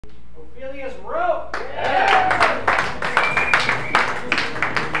Aphelia's rope.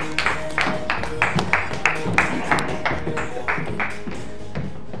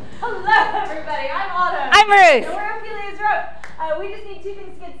 Hello, everybody. I'm Autumn. I'm Ruth. And we're Aphelia's rope. We just need two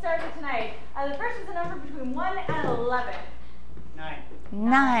things to get started tonight. The first is a number between 1 and 11. 9.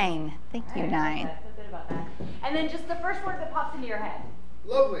 9. Thank you, 9. Feel good about that. And then just the first word that pops into your head.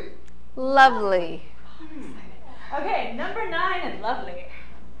 Lovely. Lovely. Okay, number 9 is lovely.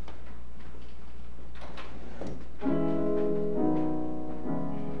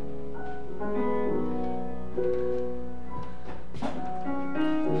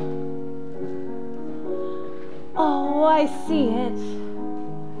 Oh, I see it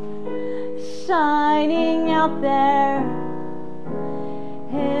shining out there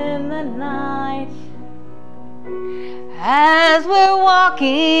in the night. As we're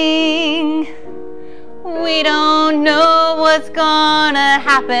walking, we don't know what's gonna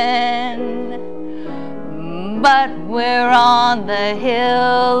happen, but we're on the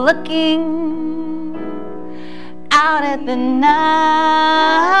hill looking out at the night.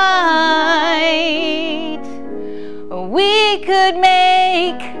 We could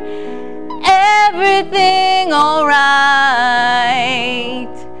make everything alright.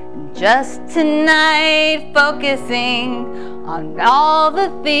 Just tonight, focusing on all the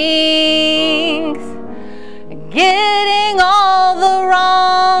things, getting all the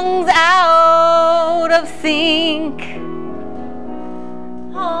wrongs out of sync.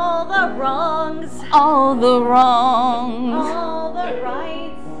 All the wrongs, All the wrongs. all the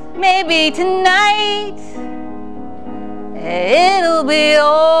rights. Maybe tonight it'll be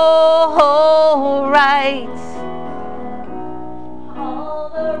all right. All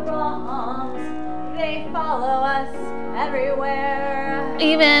the wrongs, they follow us everywhere.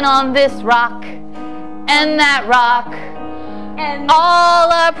 Even on this rock and that rock, And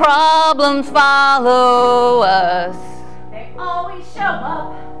all our problems follow us they always show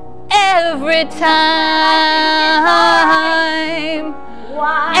up. every time.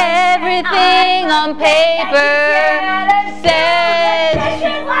 Why Everything on paper says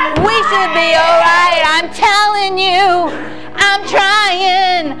we should be alright. I'm telling you, I'm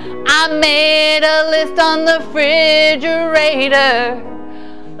trying. I made a list on the refrigerator,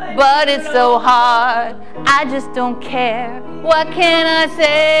 but it's so hard, I just don't care. What can I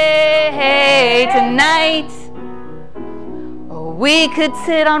say tonight? We could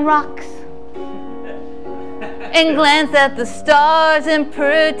sit on rocks and glance at the stars and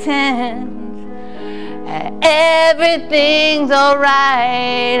pretend everything's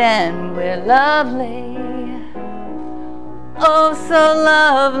alright and we're lovely. Oh, so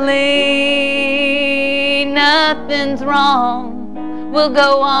lovely. Nothing's wrong. We'll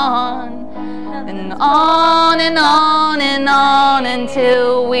go on and on and on and on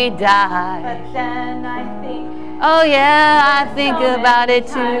until we die. But then I think, Oh yeah, I think so about many it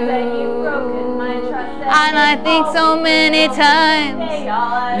too. times that you've broken my trust, And I think so many times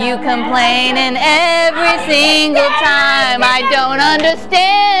you complain, and every single time I don't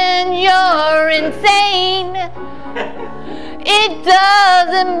understand, you're insane. It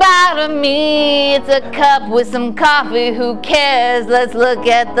doesn't bother me, it's a cup with some coffee, who cares? Let's look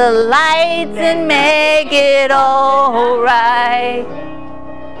at the lights and make it alright.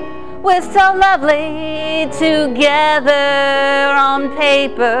 We're so lovely together, on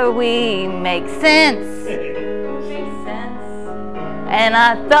paper we make sense. And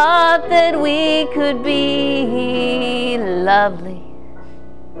I thought that we could be lovely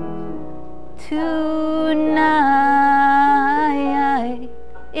tonight.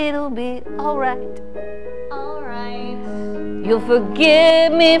 It'll be alright. alright. You'll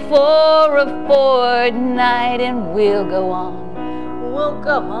forgive me for a fortnight and we'll go on. We'll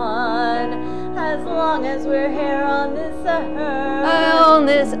go on as long as we're here on this earth. On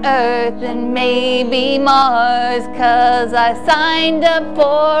this earth and maybe Mars, 'cause I signed up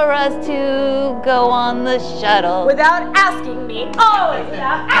for us to go on the shuttle. Without asking me, always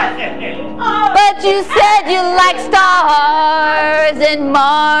without asking me, always. But you said you like stars, and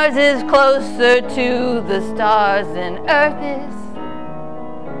Mars is closer to the stars than Earth is,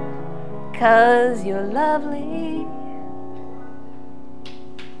 'cause you're lovely.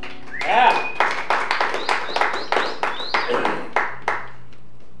 Yeah.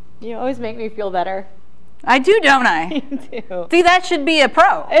 You always make me feel better. I do, don't I? You do. See, that should be a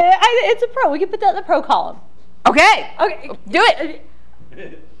pro. It's a pro. We can put that in the pro column. Okay. Okay. Do it.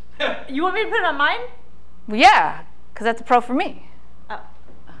 You want me to put it on mine? Well, yeah, because that's a pro for me. Oh.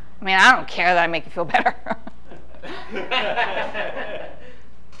 I mean, I don't care that I make you feel better.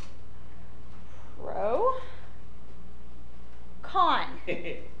 Pro. Con.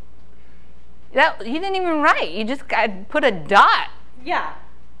 You didn't even write. You just put a dot. Yeah.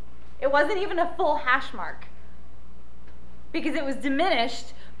 It wasn't even a full hash mark. Because it was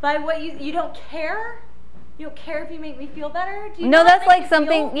diminished by what you don't care? You don't care if you make me feel better? Do you No, not that's make like me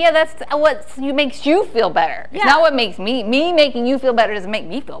something, feel? yeah, that's what makes you feel better. Yeah. It's not what makes me making you feel better doesn't make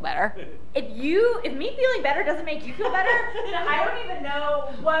me feel better. If me feeling better doesn't make you feel better, then I don't even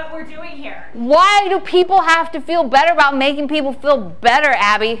know what we're doing here. Why do people have to feel better about making people feel better,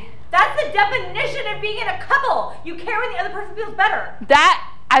 Abby? That's the definition of being in a couple. You care when the other person feels better.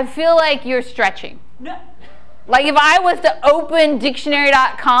 That, I feel like you're stretching. No. Like if I was to open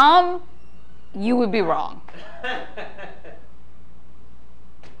dictionary.com, you would be wrong.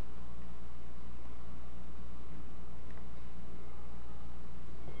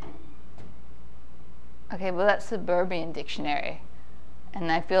 Okay, well that's Suburban Dictionary.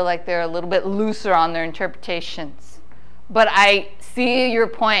 And I feel like they're a little bit looser on their interpretations. But I see your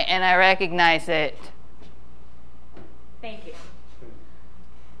point and I recognize it. Thank you.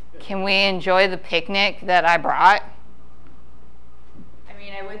 Can we enjoy the picnic that I brought? I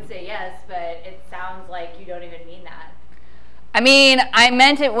mean, I would say yes, but it sounds like you don't even mean that. I mean, I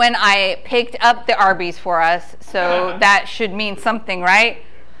meant it when I picked up the Arby's for us, so that should mean something, right?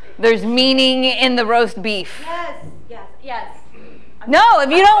 There's meaning in the roast beef. Yes, yes, yes. No, if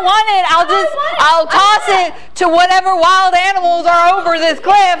you don't want it, I'll toss it to whatever wild animals are over this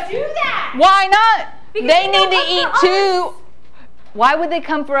cliff. Do that! Why not? Because They they need don't to come eat for too. us. Why would they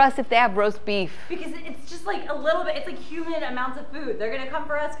come for us if they have roast beef? Because it's just like a little bit, it's like human amounts of food. They're gonna come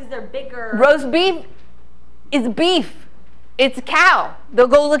for us because they're bigger. Roast beef is beef. It's a cow. They'll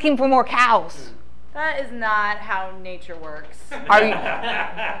go looking for more cows. That is not how nature works. Are you?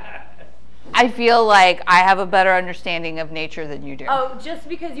 I feel like I have a better understanding of nature than you do. Oh, just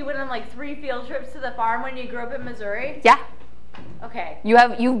because you went on like 3 field trips to the farm when you grew up in Missouri? Yeah. Okay.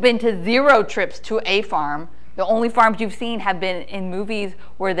 You've been to 0 trips to a farm. The only farms you've seen have been in movies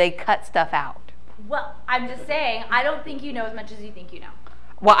where they cut stuff out. Well, I'm just saying, I don't think you know as much as you think you know.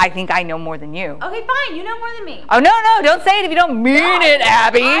 Well, I think I know more than you. Okay, fine. You know more than me. Oh, no, don't say it if you don't mean it,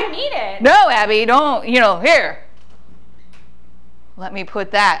 Abby. I mean it. No, Abby, don't, here. Let me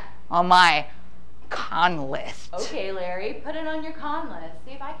put that on my con list. Okay, Larry, put it on your con list.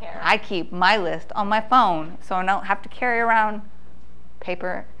 See if I care. I keep my list on my phone so I don't have to carry around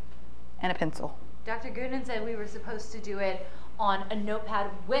paper and a pencil. Dr. Gooden said we were supposed to do it on a notepad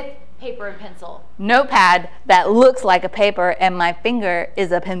with paper and pencil. Notepad that looks like a paper and my finger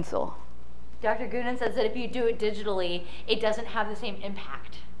is a pencil. Dr. Gooden says that if you do it digitally, it doesn't have the same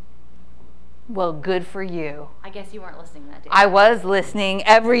impact. Well, good for you. I guess you weren't listening that day. I was listening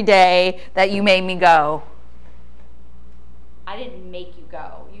every day that you made me go. I didn't make you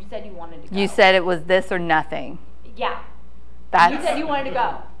go. You said you wanted to go. You said it was this or nothing. Yeah. That's... You said you wanted to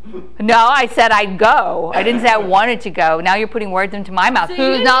go. No, I said I'd go. I didn't say I wanted to go. Now you're putting words into my mouth. So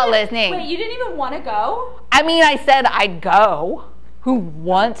Who's not listening? Wait, you didn't even want to go? I mean, I said I'd go. Who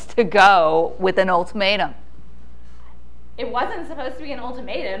wants to go with an ultimatum? It wasn't supposed to be an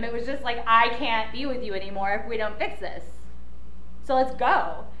ultimatum. It was just like, I can't be with you anymore if we don't fix this. So let's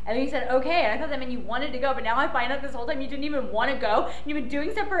go. And then you said, okay. And I thought that meant you wanted to go. But now I find out this whole time you didn't even want to go. And you've been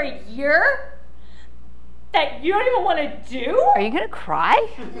doing stuff for a year that you don't even want to do? Are you going to cry?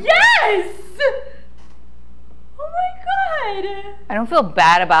 Yes! Oh my God. I don't feel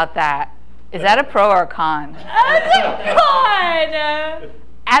bad about that. Is that a pro or a con? That's a con!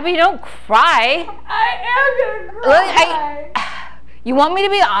 Abby, don't cry. I am gonna cry. Look, you want me to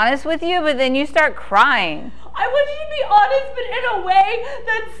be honest with you, but then you start crying. I want you to be honest, but in a way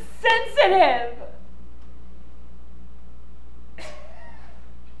that's sensitive.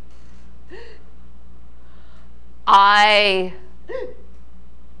 I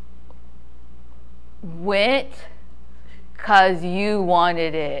went because you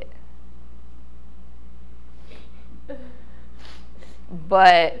wanted it.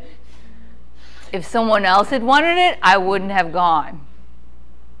 But if someone else had wanted it, I wouldn't have gone.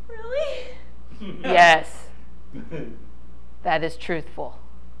 Really? Yes. That is truthful.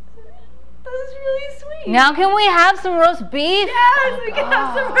 That was really sweet. Now can we have some roast beef? Yes, we can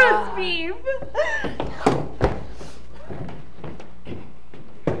have some roast beef.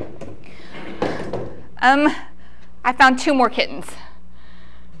 I found 2 more kittens.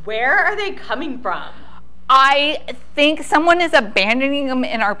 Where are they coming from? I think someone is abandoning them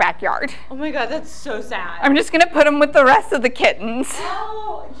in our backyard. Oh my God, that's so sad. I'm just gonna put them with the rest of the kittens.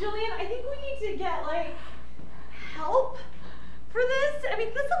 Oh, Jillian, I think we need to get like help for this. I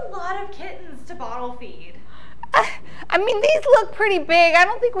mean, that's a lot of kittens to bottle feed. I mean, these look pretty big. I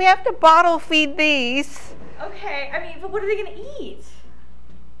don't think we have to bottle feed these. Okay, I mean, but what are they gonna eat?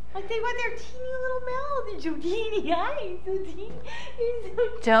 Like they got their teeny little mouth and so teeny eyes. So teeny.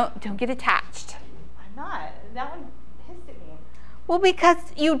 Don't get attached. I'm not. That one hissed at me. Well, because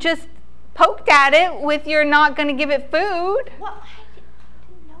you just poked at it with your not going to give it food. Well, I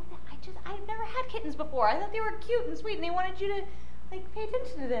didn't know that. I've never had kittens before. I thought they were cute and sweet and they wanted you to like pay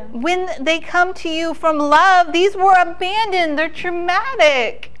attention to them. When they come to you from love, these were abandoned. They're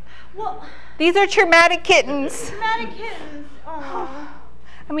traumatic. Well, these are traumatic kittens. Traumatic kittens. Oh.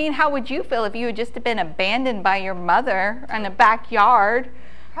 I mean, how would you feel if you had just been abandoned by your mother in a backyard?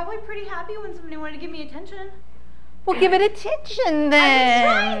 Probably pretty happy when somebody wanted to give me attention. Well, give it attention then.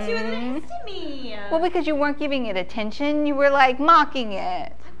 I was trying to, and then it hissed at me. Well, because you weren't giving it attention, you were like mocking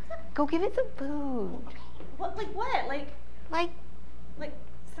it. Go give it some food. Okay. What? Like what? Like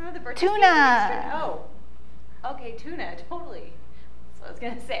some of the birthday tuna. Cake? Oh. Okay, tuna. Totally. That's what I was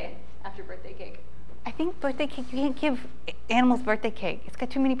gonna say after birthday cake. I think birthday cake, you can't give animals birthday cake. It's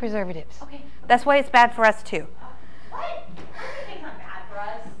got too many preservatives. Okay. That's why it's bad for us too. What? Everything's not bad for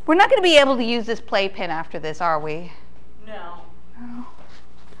us. We're not going to be able to use this playpen after this, are we? No. Oh.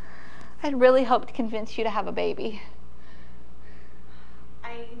 I'd really hoped to convince you to have a baby.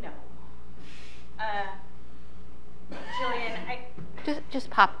 I know. Jillian,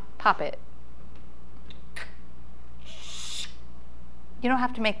 Just pop it. You don't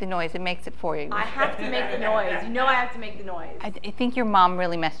have to make the noise. It makes it for you. I have to make the noise. You know I have to make the noise. I think your mom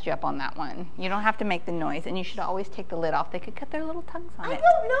really messed you up on that one. You don't have to make the noise, and you should always take the lid off. They could cut their little tongues on I it.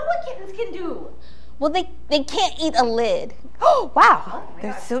 don't know what kittens can do. Well, they can't eat a lid. Oh, wow. Oh my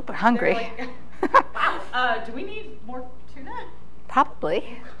They're God. super hungry. They're like, wow. Do we need more tuna?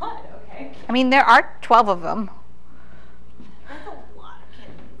 Probably. God, okay. I mean, there are 12 of them. That's a lot of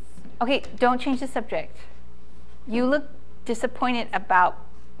kittens. Okay, don't change the subject. You look disappointed about,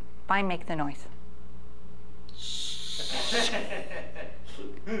 fine, make the noise.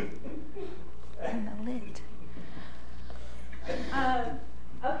 And the lid.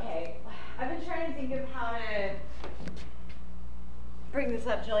 Okay. I've been trying to think of how to bring this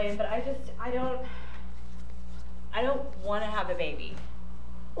up, Jillian, but I don't want to have a baby.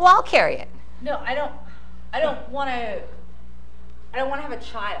 Well, I'll carry it. No, I don't want to have a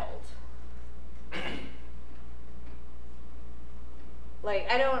child. Like,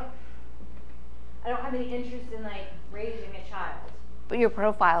 I don't have any interest in, like, raising a child. But your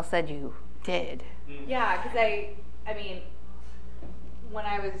profile said you did. Yeah, because I mean, when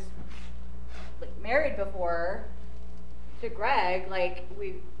I was, like, married before to Greg, like,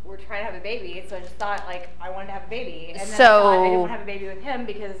 we were trying to have a baby, so I just thought, like, I wanted to have a baby. And then I thought I didn't want to have a baby with him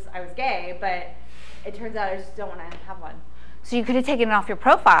because I was gay, but it turns out I just don't want to have one. So you could have taken it off your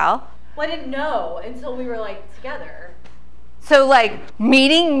profile. Well, I didn't know until we were, like, together. So, like,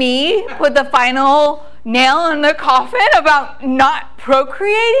 meeting me put the final nail in the coffin about not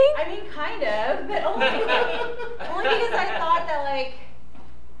procreating? I mean, kind of, but only because I thought that, like,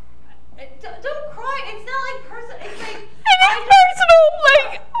 don't cry. It's not like personal. It's like It is personal.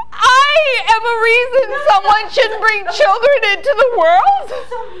 Like, I am a reason someone should bring children into the world.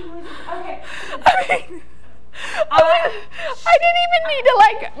 Okay. I mean, I didn't even need to,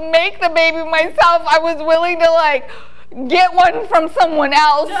 like, make the baby myself. I was willing to, like, get one from someone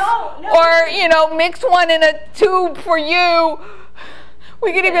else. No. Or, you know, mix one in a tube for you.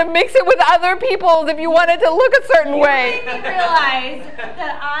 We could even mix it with other people's if you wanted to look a certain way. You made me realize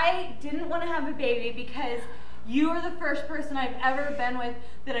that I didn't want to have a baby because you are the first person I've ever been with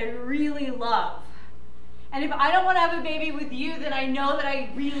that I really love. And if I don't want to have a baby with you, then I know that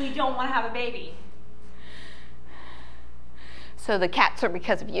I really don't want to have a baby. So the cats are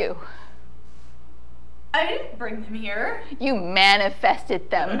because of you. I didn't bring them here. You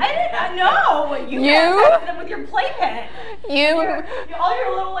manifested them. I didn't know. You manifested them with your playpen. All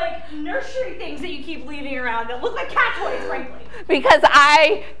your little, like, nursery things that you keep leaving around that look like cat toys, frankly. Because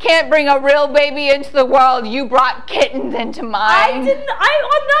I can't bring a real baby into the world, you brought kittens into mine. I'm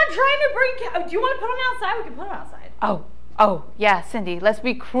not trying to bring do you want to put them outside? We can put them outside. Oh, yeah, Cindy, let's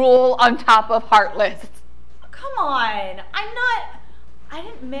be cruel on top of heartless. Come on. I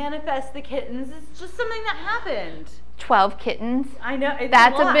didn't manifest the kittens. It's just something that happened. 12 kittens? I know. It's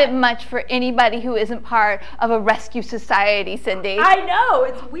That's a lot. a bit much for anybody who isn't part of a rescue society, Cindy. I know.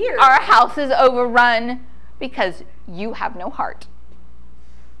 It's weird. Our house is overrun because you have no heart.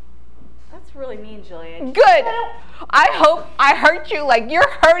 That's really mean, Jillian. Good. I hope I hurt you like you're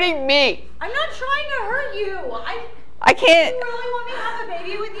hurting me. I'm not trying to hurt you. I can't. You really want me to have a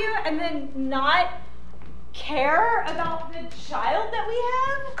baby with you and then not care about the child that we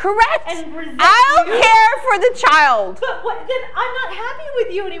have? Correct. And resent I'll you? care for the child. But then I'm not happy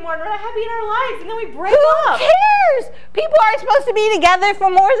with you anymore. We're not happy in our lives, and then we break Who up. cares? years. People aren't supposed to be together for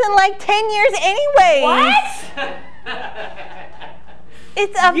more than like 10 years anyway. What?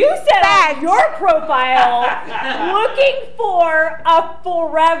 It's a You said fact. on your profile, looking for a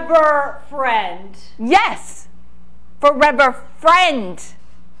forever friend. Yes. Forever friend.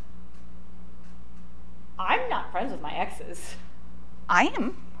 I'm not friends with my exes. I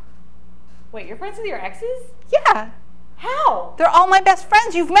am. Wait, you're friends with your exes? Yeah. How? They're all my best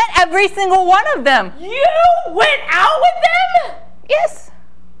friends. You've met every single one of them. You went out with them? Yes.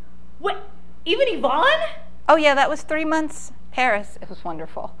 What? Even Yvonne? Oh yeah, that was 3 months. Paris. It was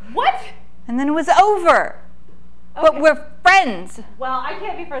wonderful. What? And then it was over. But Okay. we're friends. Well, I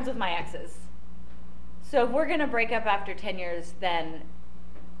can't be friends with my exes. So if we're gonna break up after 10 years, then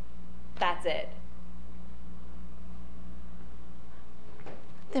that's it.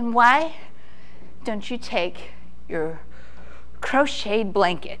 Then why don't you take your crocheted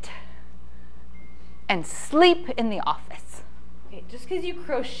blanket and sleep in the office? Okay, just because you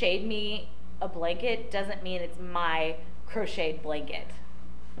crocheted me a blanket doesn't mean it's my crocheted blanket.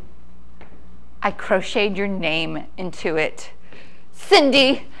 I crocheted your name into it.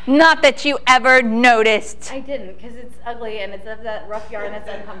 Cindy, not that you ever noticed. I didn't, because it's ugly and it's of that rough yarn that's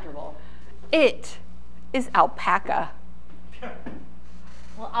uncomfortable. It is alpaca.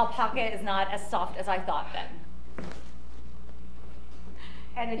 Well, alpaca is not as soft as I thought then.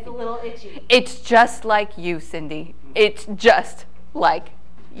 And it's a little itchy. It's just like you, Cindy. It's just like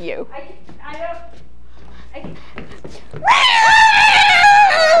you. I don't.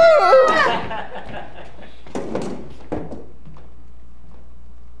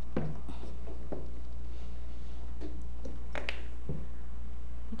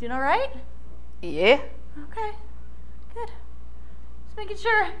 You doing all right? Yeah. Okay, good. Just making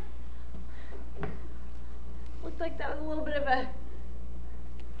sure. Looked like that was a little bit of a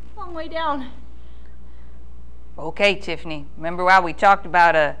long way down. Okay, Tiffany. Remember why we talked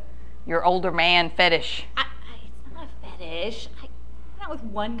about your older man fetish? It's not a fetish. I'm not with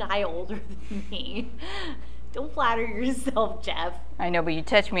one guy older than me. Don't flatter yourself, Jeff. I know, but you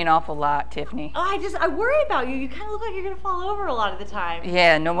touch me an awful lot, Tiffany. Oh, I worry about you. You kind of look like you're gonna fall over a lot of the time.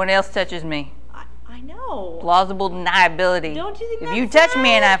 Yeah, no one else touches me. I know. Plausible deniability. Don't you think if that's you touch me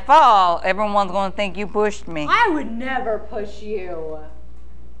and I sad? fall, everyone's going to think you pushed me. I would never push you.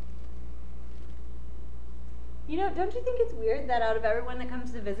 You know, don't you think it's weird that out of everyone that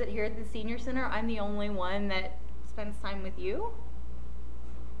comes to visit here at the senior center, I'm the only one that spends time with you?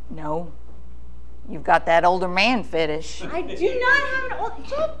 No. You've got that older man fetish. I do not have an old...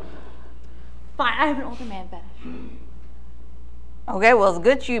 Fine, I have an older man fetish. Okay, well, it's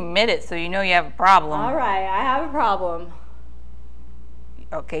good you admit it so you know you have a problem. All right, I have a problem.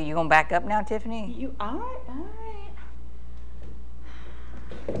 Okay, you going to back up now, Tiffany? You, all right.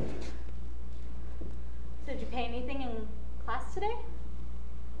 So did you paint anything in class today?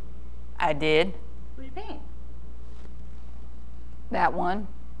 I did. What did you paint? That one.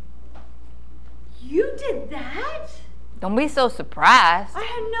 You did that? Don't be so surprised. I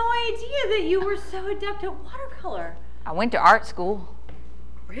had no idea that you were so adept at watercolor. I went to art school.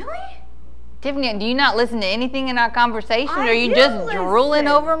 Really? Tiffany, do you not listen to anything in our conversation? I Or are you do just listen. drooling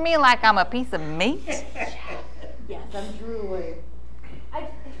over me like I'm a piece of meat? Yes, I'm drooling.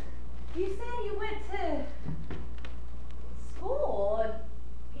 You said you went to school.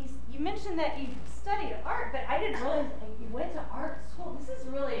 And you mentioned that you studied art, but I didn't realize you went to art school. This is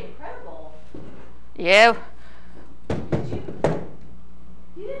really incredible. Yeah. You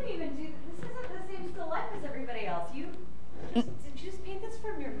didn't even do this. Isn't the same still life as everybody else. Did you just paint this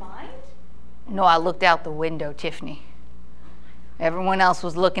from your mind? No, I looked out the window, Tiffany. Everyone else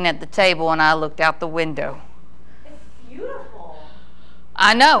was looking at the table and I looked out the window. It's beautiful.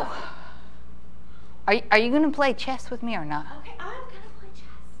 I know. Are you going to play chess with me or not? Okay, I'm gonna play chess.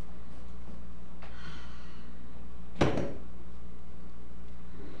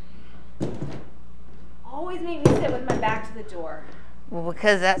 Always make me sit with my back to the door. Well,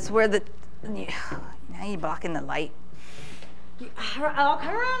 because that's where now you're blocking the light. I'll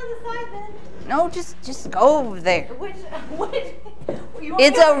come around to the side then. No, just go over there. Which you want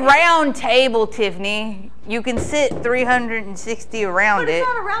It's me to- a round table, Tiffany. You can sit 360 around But it. it's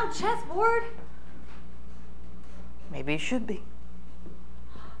not a round chessboard. Maybe it should be.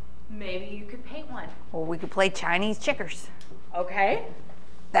 Maybe you could paint one. Or we could play Chinese checkers. Okay.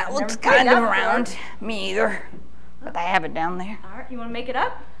 That I've looks never played kind that of before. round. Me either. But I have it down there. All right. You want to make it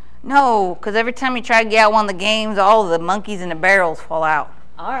up? No, because every time you try to get out one of the games, all the monkeys in the barrels fall out.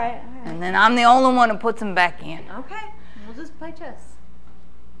 All right. And then I'm the only one who puts them back in. Okay. We'll just play chess.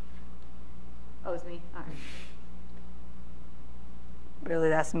 Oh, it's me. All right. Really,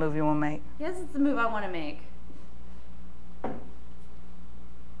 that's the move you want to make? Yes, it's the move I want to make. You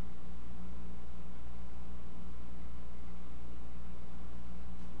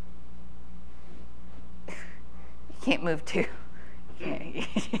can't move too.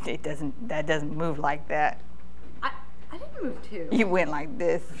 It doesn't. That doesn't move like that. I didn't move too. You went like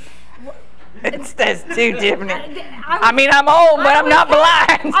this. That's too different. I mean, I'm old, but I'm not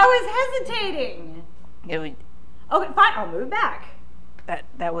blind. I was hesitating. Okay, fine. I'll move back.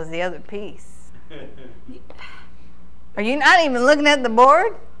 That was the other piece. Are you not even looking at the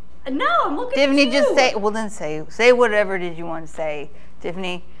board? No, I'm looking Tiffany, at you. just say. Well, then say whatever it is you want to say.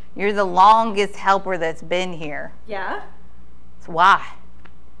 Tiffany, you're the longest helper that's been here. Yeah. So why?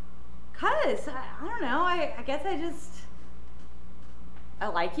 Cause I don't know. I guess I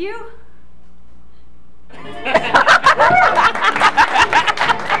like you.